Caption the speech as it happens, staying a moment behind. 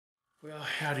Well,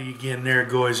 howdy again there,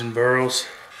 boys and burls.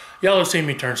 Y'all have seen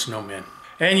me turn snowman.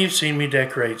 And you've seen me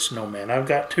decorate snowman. I've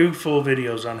got 2 full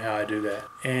videos on how I do that.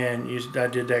 And I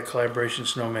did that collaboration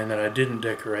snowman that I didn't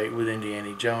decorate with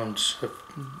Indiana Jones a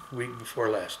week before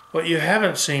last. What you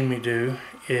haven't seen me do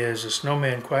is a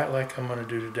snowman quite like I'm going to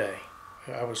do today.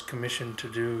 I was commissioned to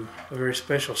do a very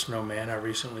special snowman I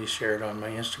recently shared on my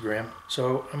Instagram.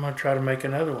 So I'm going to try to make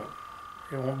another one.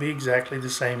 It won't be exactly the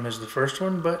same as the first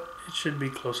one, but it should be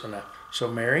close enough. So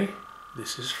Mary,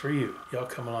 this is for you. Y'all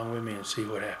come along with me and see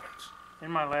what happens.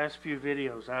 In my last few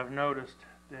videos, I've noticed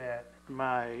that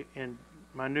my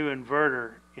new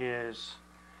inverter is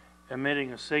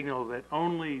emitting a signal that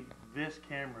only this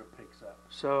camera picks up.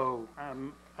 So I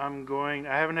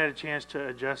haven't had a chance to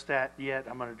adjust that yet.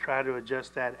 I'm going to try to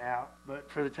adjust that out.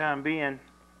 But for the time being,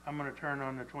 I'm going to turn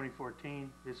on the 2014.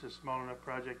 This is a small enough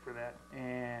project for that.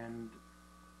 And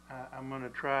I'm going to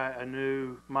try a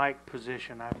new mic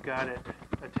position. I've got it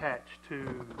attached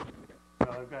to,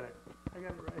 well, I got it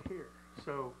right here.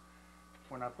 So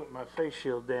when I put my face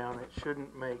shield down, it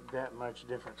shouldn't make that much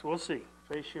difference. We'll see.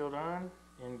 Face shield on,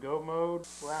 in go mode.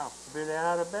 Wow, a bit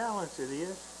out of balance it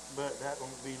is, but that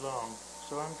won't be long.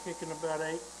 So I'm kicking about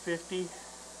 850.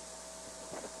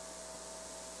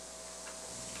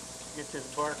 Get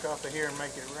this bark off of here and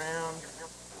make it round.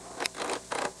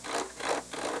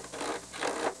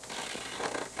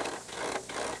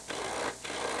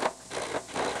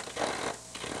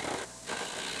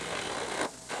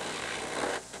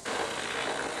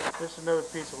 This is another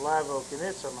piece of live oak, and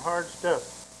it's some hard stuff.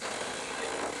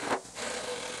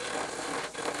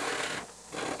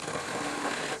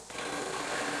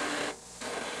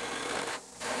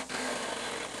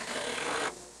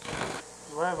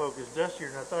 The live oak is dustier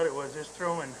than I thought it was. It's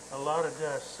throwing a lot of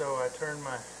dust, so I turned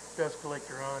my dust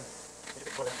collector on.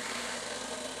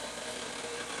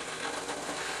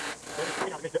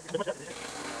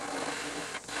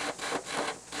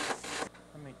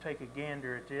 Let me take a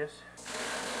gander at this.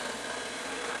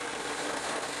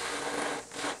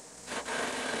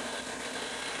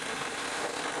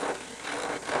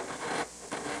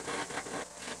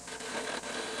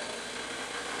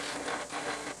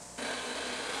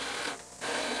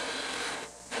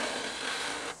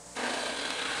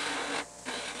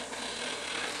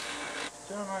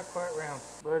 Still not quite round,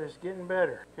 but it's getting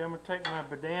better. Okay, I'm going to take my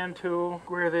Badan tool,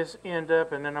 square this end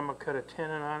up, and then I'm going to cut a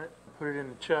tenon on it, put it in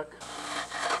the chuck.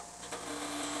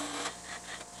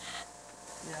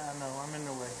 Yeah, I know, I'm in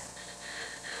the way.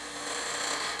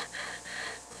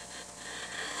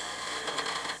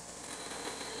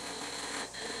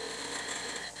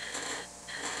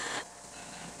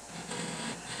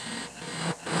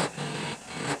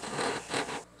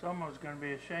 It's almost going to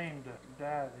be a shame to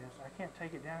die this. I can't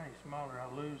take it down any smaller.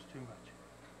 I'll lose too much.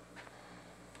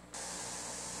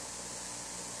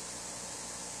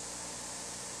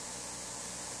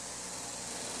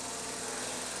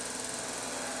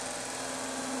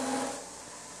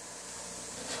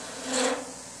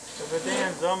 The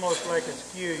Badan's almost like a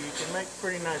skew. You can make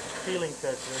pretty nice peeling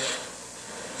cuts with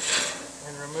it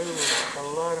and remove a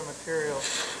lot of material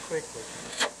quickly.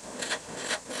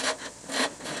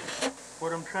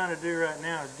 What I'm trying to do right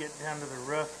now is get down to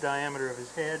the rough diameter of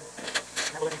his head.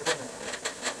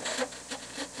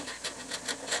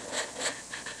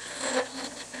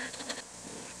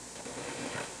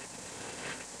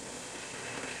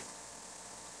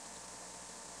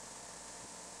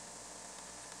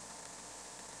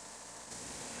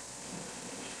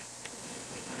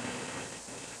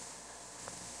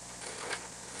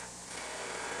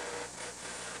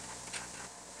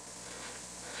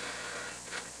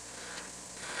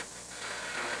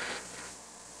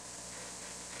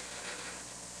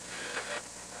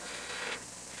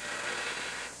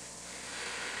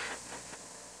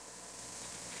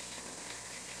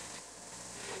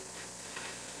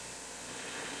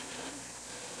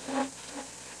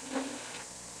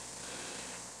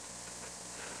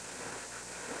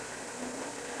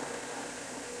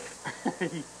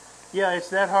 Yeah, it's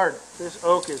that hard. This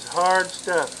oak is hard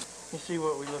stuff. You see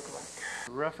what we look like.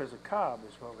 Rough as a cob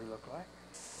is what we look like.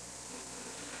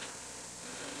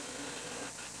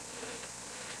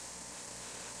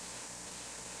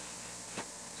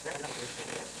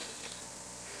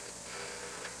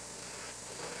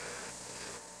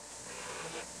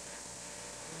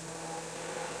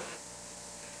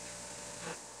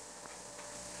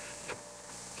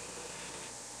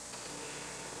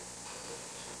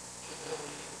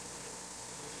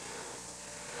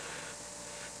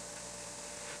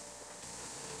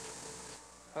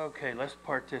 Okay, let's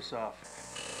part this off.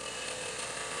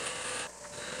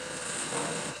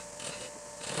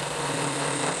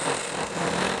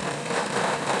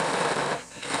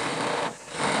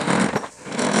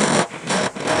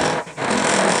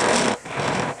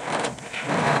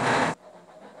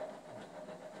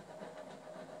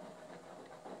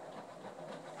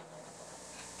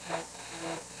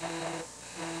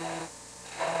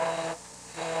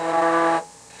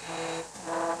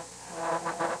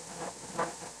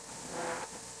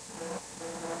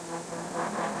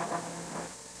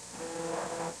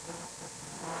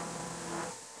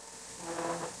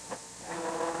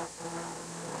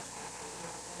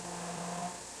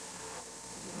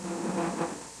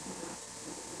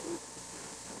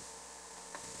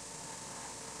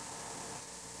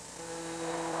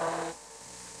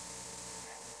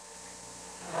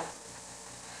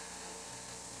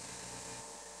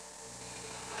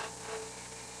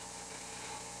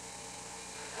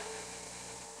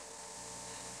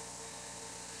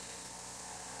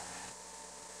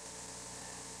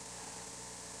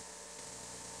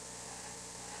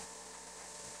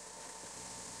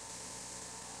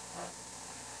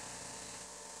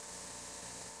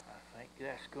 think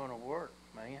that's gonna work,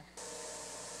 man.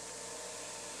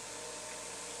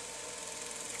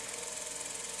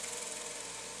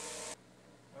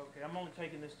 Okay, I'm only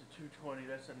taking this to 220,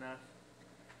 that's enough.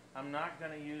 I'm not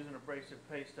gonna use an abrasive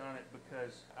paste on it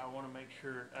because I wanna make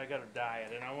sure, I gotta dye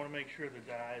it, and I wanna make sure the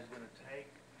dye is gonna take.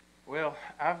 Well,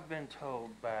 I've been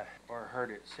told by, or heard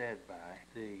it said by,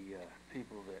 the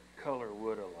people that color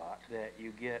wood a lot, that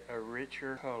you get a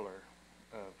richer color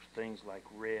of things like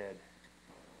red,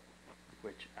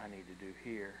 which I need to do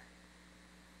here,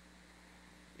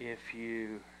 if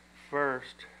you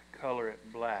first color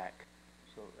it black.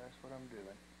 So that's what I'm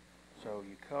doing. So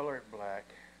you color it black,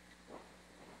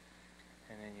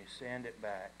 and then you sand it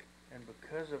back. And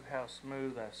because of how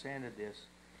smooth I sanded this,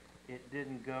 it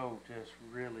didn't go just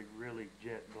really, really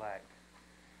jet black.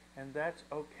 And that's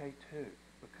okay too,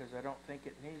 because I don't think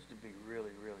it needs to be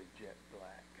really, really jet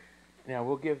black. Now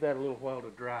we'll give that a little while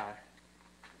to dry,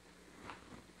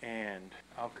 and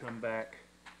I'll come back,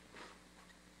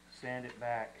 sand it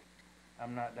back.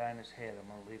 I'm not dyeing his head, I'm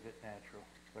gonna leave it natural.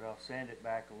 But I'll sand it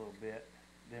back a little bit,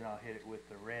 then I'll hit it with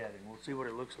the red, and we'll see what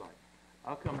it looks like.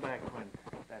 I'll come back when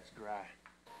that's dry.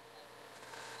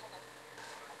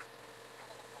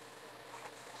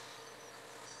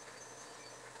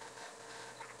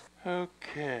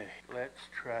 Okay, let's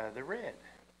try the red.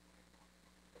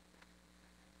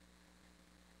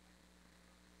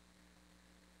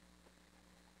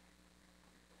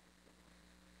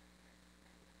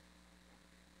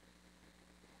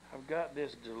 I've got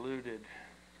this diluted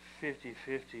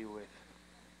 50-50 with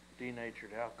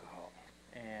denatured alcohol,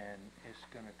 and it's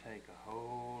going to take a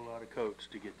whole lot of coats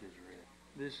to get this red.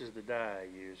 This is the dye I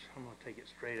use. I'm going to take it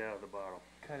straight out of the bottle.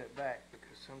 Cut it back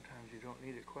because sometimes you don't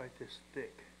need it quite this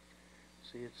thick.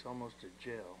 See, it's almost a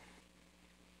gel.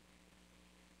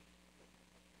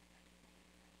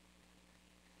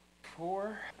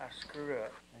 Before I screw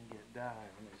up and get dye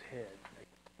on his head,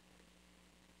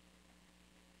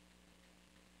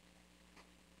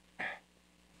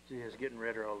 see, it's getting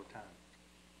redder all the time.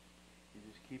 You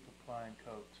just keep applying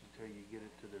coats until you get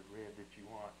it to the red that you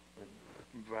want. The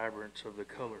vibrance of the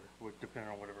color would depend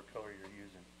on whatever color you're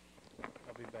using.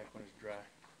 I'll be back when it's dry.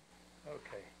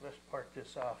 Okay, let's part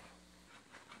this off.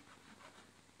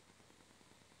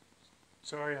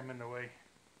 Sorry I'm in the way.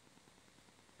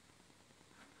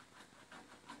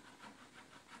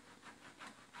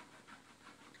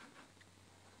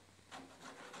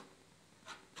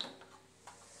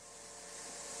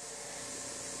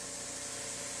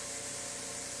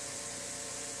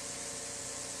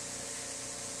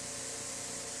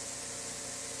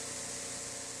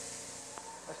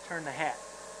 Let's turn the hat.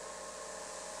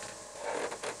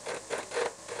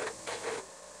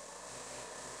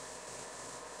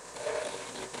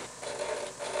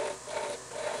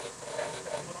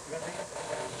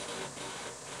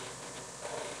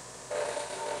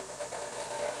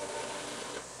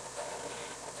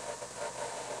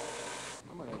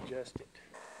 I'm going to adjust it.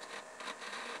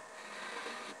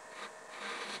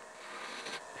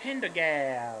 Pinto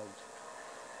gouge.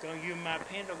 Gonna use my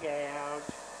pinto gouge.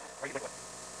 You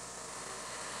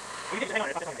can just hang on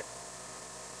it. Hang on it.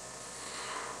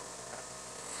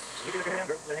 You can look around,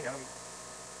 girl. Hang on.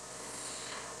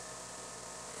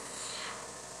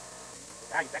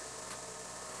 Ah, you back.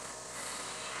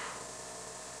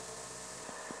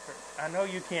 I know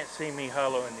you can't see me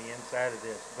hollowing the inside of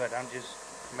this, but I'm just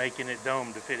making it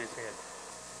dome to fit his head.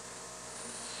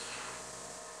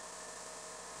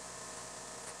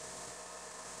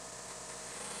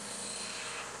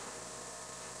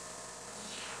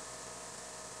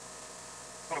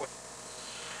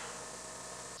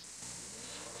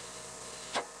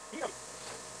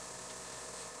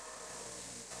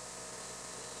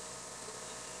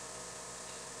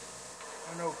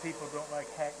 I know people don't like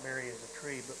hackberry as a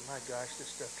tree, but my gosh, this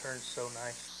stuff turns so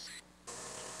nice.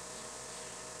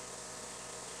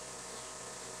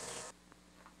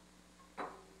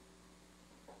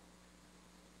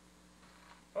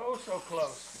 Oh, so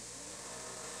close.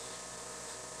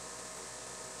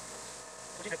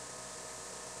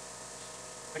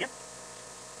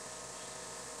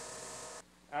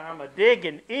 I'm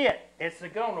a-digging it. It's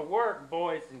gonna work,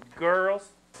 boys and girls.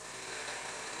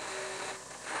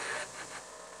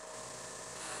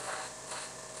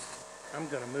 I'm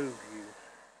gonna move you.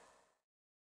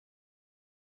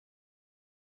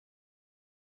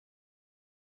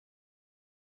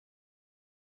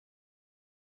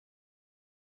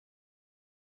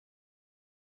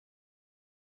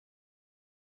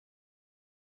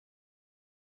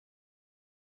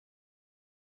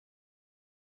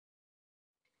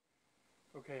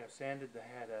 Okay, I've sanded the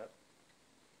hat up,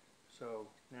 so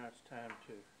now it's time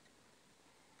to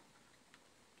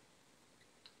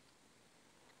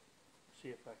see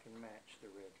if I can match the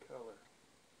red color.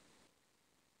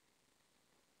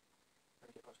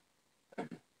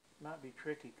 Might be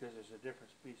tricky because it's a different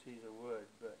species of wood,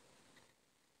 but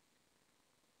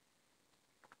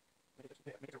this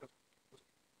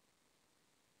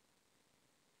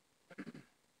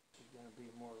is going to be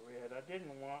more red. I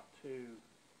didn't want to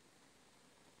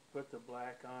put the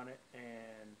black on it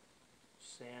and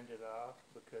sand it off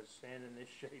because sanding this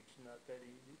shape's not that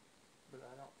easy, but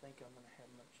I don't think I'm going to have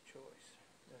much choice.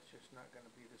 That's just not going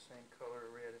to be the same color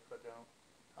of red if I don't.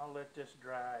 I'll let this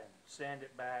dry and sand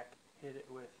it back, hit it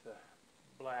with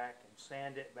black and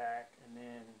sand it back, and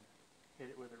then hit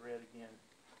it with the red again.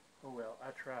 Oh well,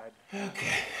 I tried.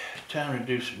 Okay, time to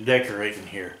do some decorating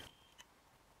here.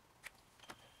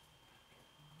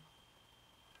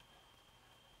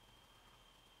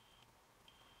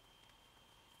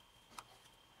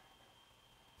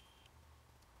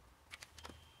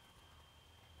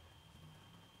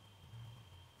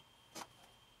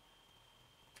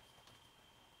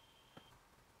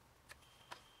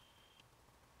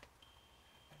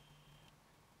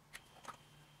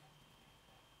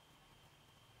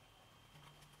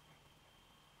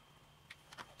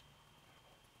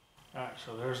 Alright,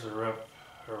 so there's the rope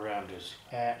around his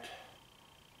hat.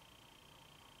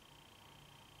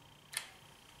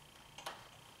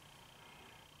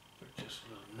 Put this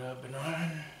little nubbin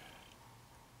on.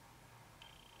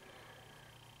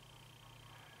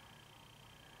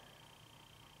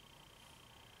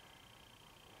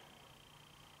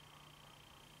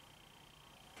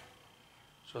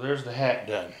 So there's the hat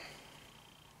done.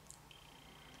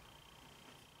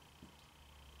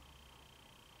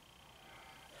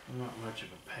 I'm not much of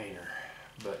a painter,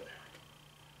 but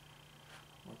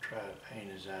I'm going to try to paint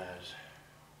his eyes.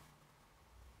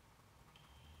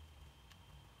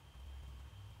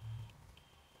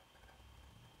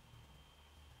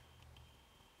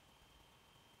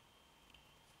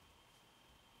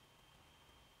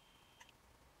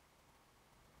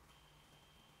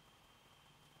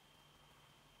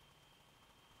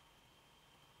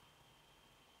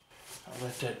 I'll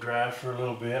let that dry for a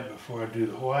little bit before I do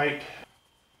the white.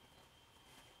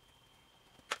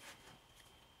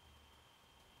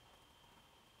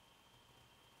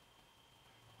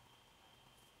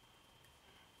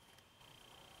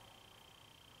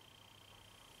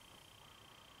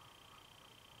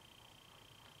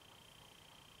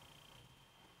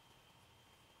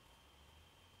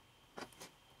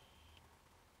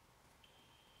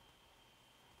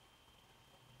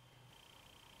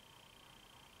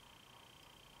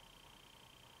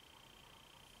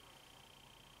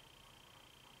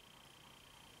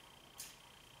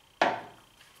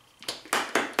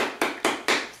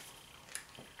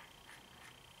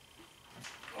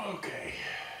 Okay.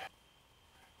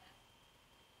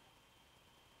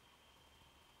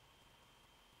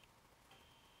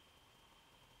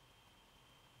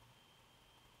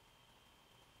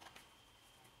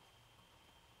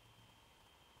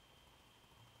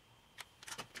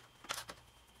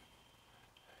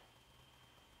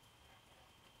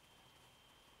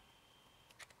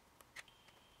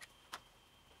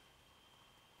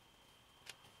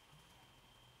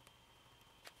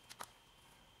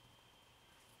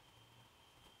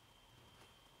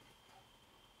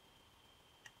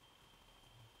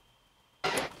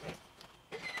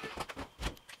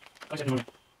 I said doing it.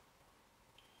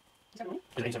 Is that one?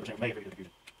 It's 87% mega for the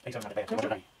confusion. 87 not bad. No, What's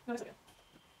your name? no, that's okay.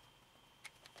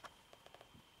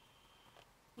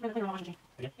 We're going to clean our washing machine.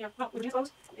 Again? Yeah, well, with the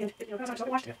clothes, and if you know, soap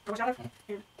wash, or wash out,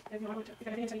 and if you want to, if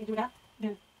anything, so you can do that,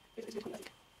 then it's good to clean, I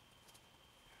think.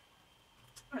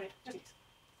 Alright, just these.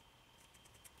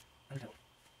 Okay.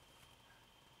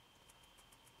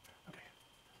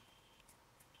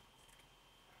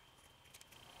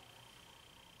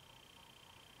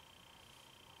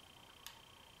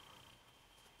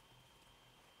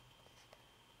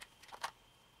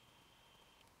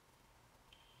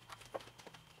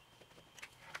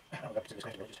 I don't know if it's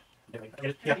in this just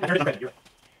definitely. Yeah, I heard it. Okay, you're right.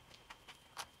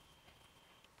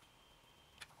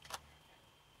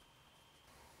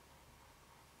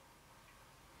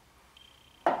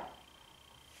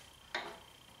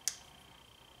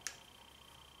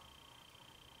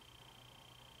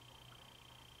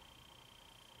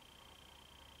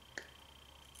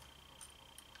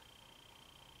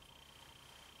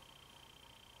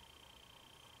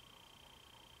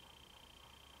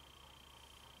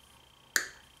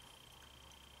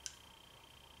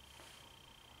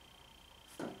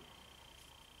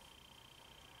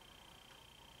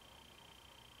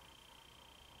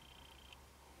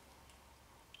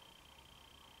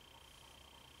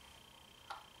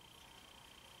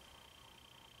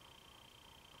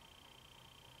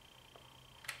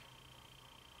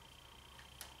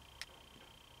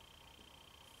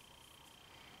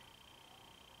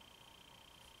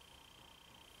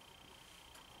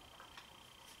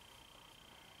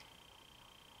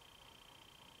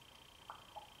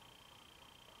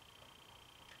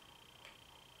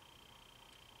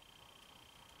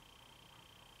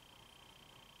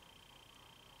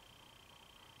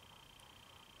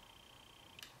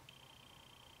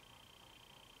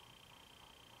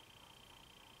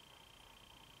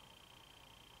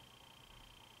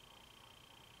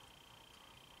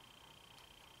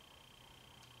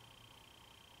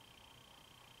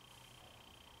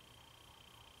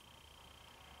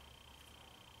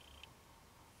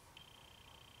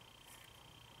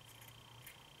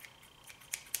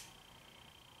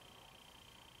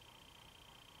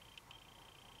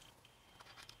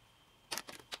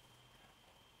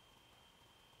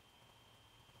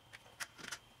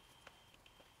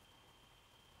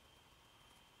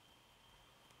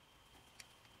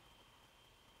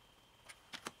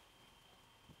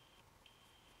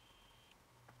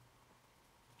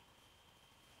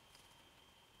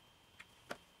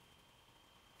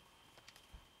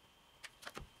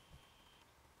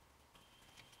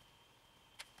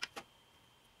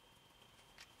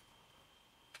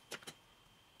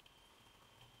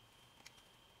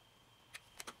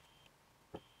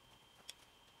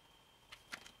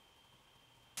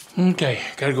 Okay,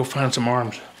 gotta go find some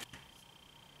arms.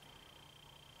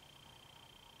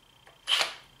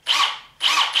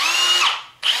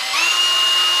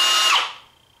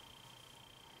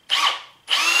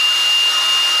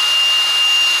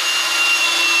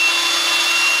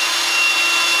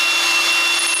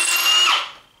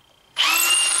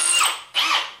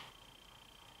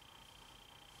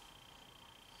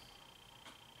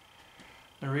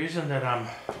 The reason that I'm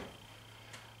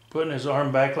putting his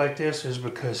arm back like this is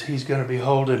because he's going to be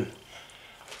holding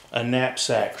a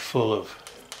knapsack full of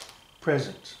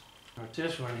presents. With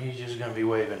this one, he's just going to be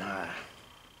waving high.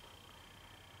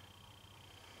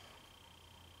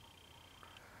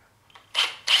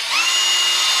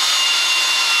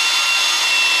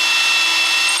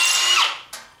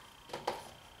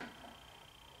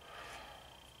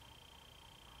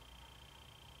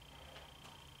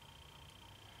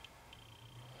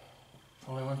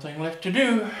 Only one thing left to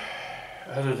do,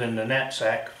 other than the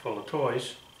knapsack full of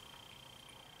toys.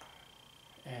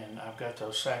 And I've got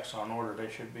those sacks on order.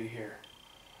 They should be here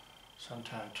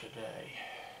sometime today.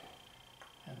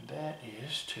 And that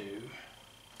is to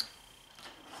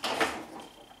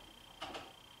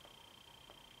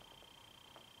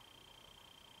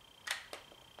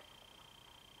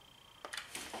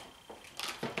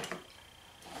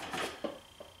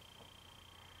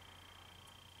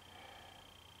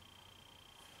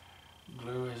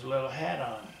glue his little hat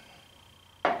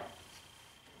on.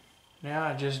 Now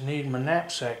I just need my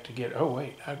knapsack to get, oh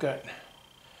wait, I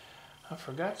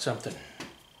forgot something.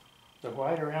 The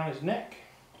white around his neck.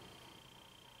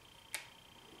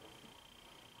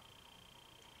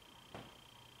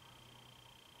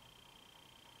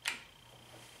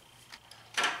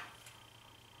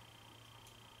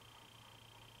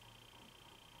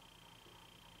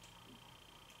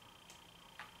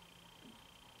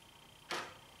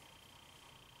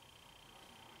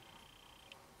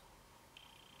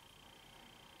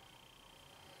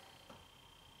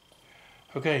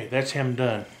 Okay, that's him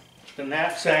done. The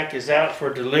knapsack is out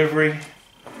for delivery.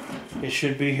 It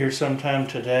should be here sometime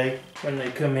today. When they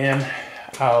come in,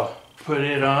 I'll put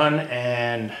it on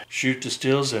and shoot the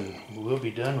stills and we'll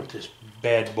be done with this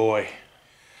bad boy.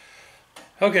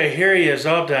 Okay, here he is,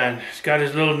 all done. He's got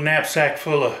his little knapsack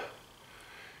full of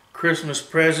Christmas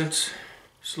presents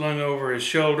slung over his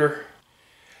shoulder.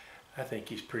 I think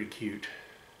he's pretty cute.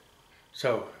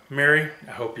 So, Mary,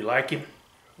 I hope you like him.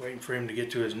 Waiting for him to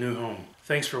get to his new home.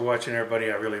 Thanks for watching,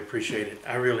 everybody. I really appreciate it.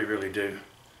 I really, really do.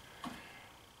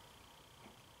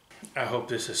 I hope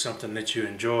this is something that you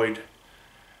enjoyed.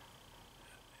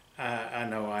 I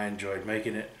know I enjoyed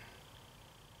making it.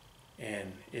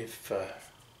 And if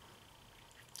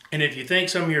you think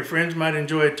some of your friends might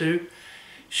enjoy it too,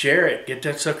 share it. Get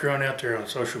that sucker on out there on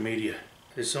social media.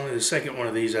 It's only the second one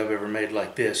of these I've ever made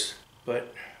like this,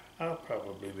 but I'll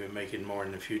probably be making more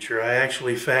in the future. I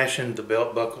actually fashioned the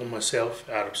belt buckle myself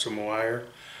out of some wire.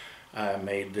 I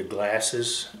made the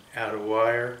glasses out of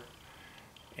wire.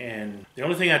 And the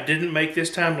only thing I didn't make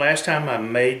this time, last time I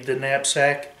made the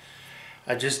knapsack,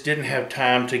 I just didn't have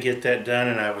time to get that done,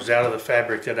 and I was out of the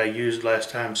fabric that I used last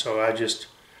time, so I just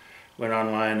went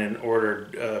online and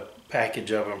ordered a package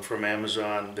of them from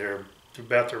Amazon. They're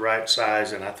about the right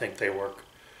size, and I think they work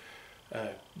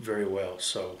very well.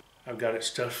 So I've got it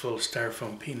stuffed full of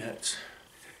styrofoam peanuts.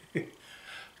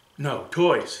 No,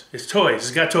 toys. It's toys.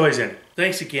 It's got toys in it.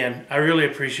 Thanks again. I really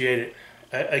appreciate it.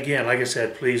 Again, like I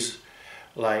said, please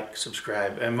like,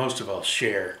 subscribe, and most of all,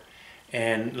 share.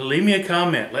 And leave me a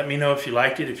comment. Let me know if you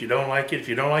liked it, if you don't like it. If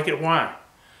you don't like it, why?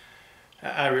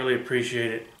 I really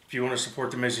appreciate it. If you want to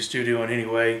support the Messy Studio in any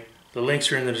way, the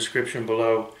links are in the description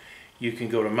below. You can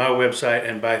go to my website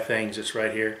and buy things. It's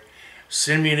right here.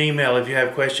 Send me an email if you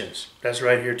have questions. That's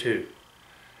right here too.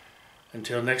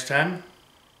 Until next time,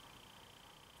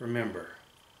 remember,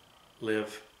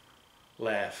 live,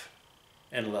 laugh,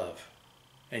 and love,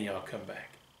 and y'all come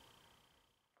back.